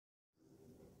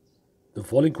The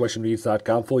following question reads that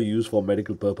camphor used for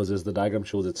medical purposes. The diagram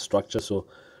shows its structure. So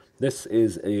this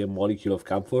is a molecule of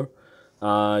camphor,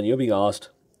 and you're being asked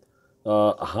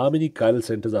how many chiral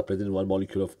centers are present in one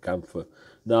molecule of camphor.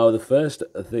 Now, the first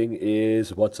thing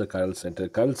is, what's a chiral center?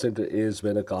 Chiral center is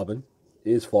when a carbon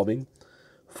is forming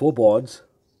four bonds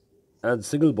and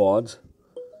single bonds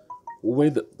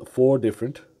with four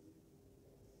different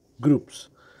groups.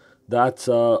 That's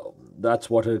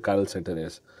what a chiral center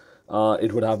is.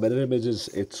 It would have mirror images.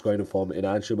 It's going to form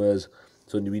enantiomers.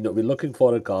 So we're looking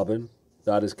for a carbon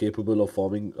that is capable of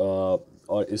forming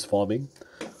or is forming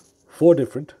four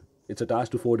different. It's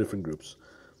attached to four different groups.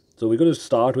 So we're going to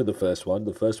start with the first one.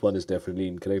 The first one is definitely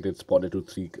incorrect. It's bonded to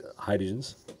three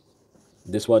hydrogens.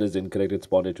 This one is incorrect. It's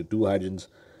bonded to two hydrogens.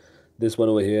 This one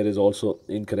over here is also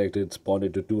incorrect. It's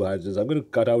bonded to two hydrogens. I'm going to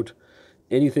cut out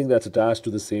anything that's attached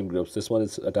to the same groups. This one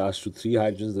is attached to three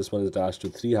hydrogens. This one is attached to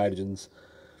three hydrogens.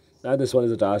 And this one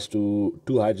is attached to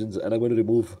two hydrogens. And I'm going to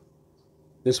remove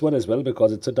this one as well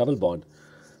because it's a double bond.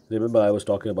 Remember, I was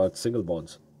talking about single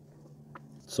bonds.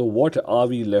 So what are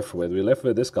we left with? We're left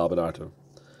with this carbon atom.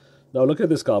 Now look at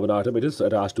this carbon atom. It is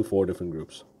attached to four different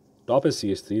groups. Top is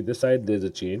CH3. This side there's a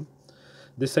chain.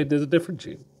 This side there's a different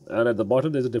chain. And at the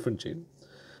bottom there's a different chain.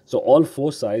 So all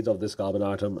four sides of this carbon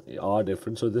atom are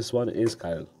different. So this one is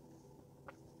chiral.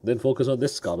 Then focus on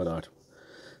this carbon atom.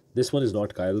 This one is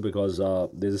not chiral because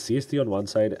there's a CH3 on one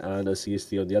side and a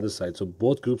CH3 on the other side. So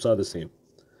both groups are the same.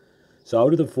 So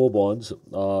out of the four bonds,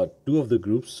 two of the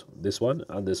groups, this one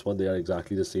and this one, they are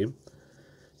exactly the same.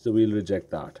 So we'll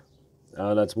reject that.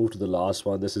 And let's move to the last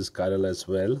one. This is chiral as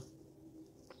well.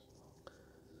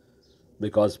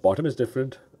 Because bottom is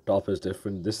different, top is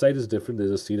different. This side is different.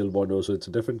 There's a serial bond also. It's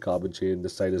a different carbon chain.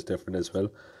 This side is different as well.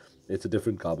 It's a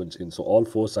different carbon chain. So all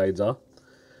four sides are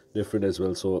different as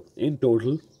well. So in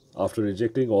total, after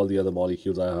rejecting all the other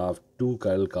molecules, I have two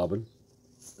chiral carbon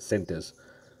centers.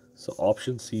 So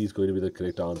option C is going to be the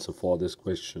correct answer for this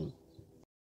question.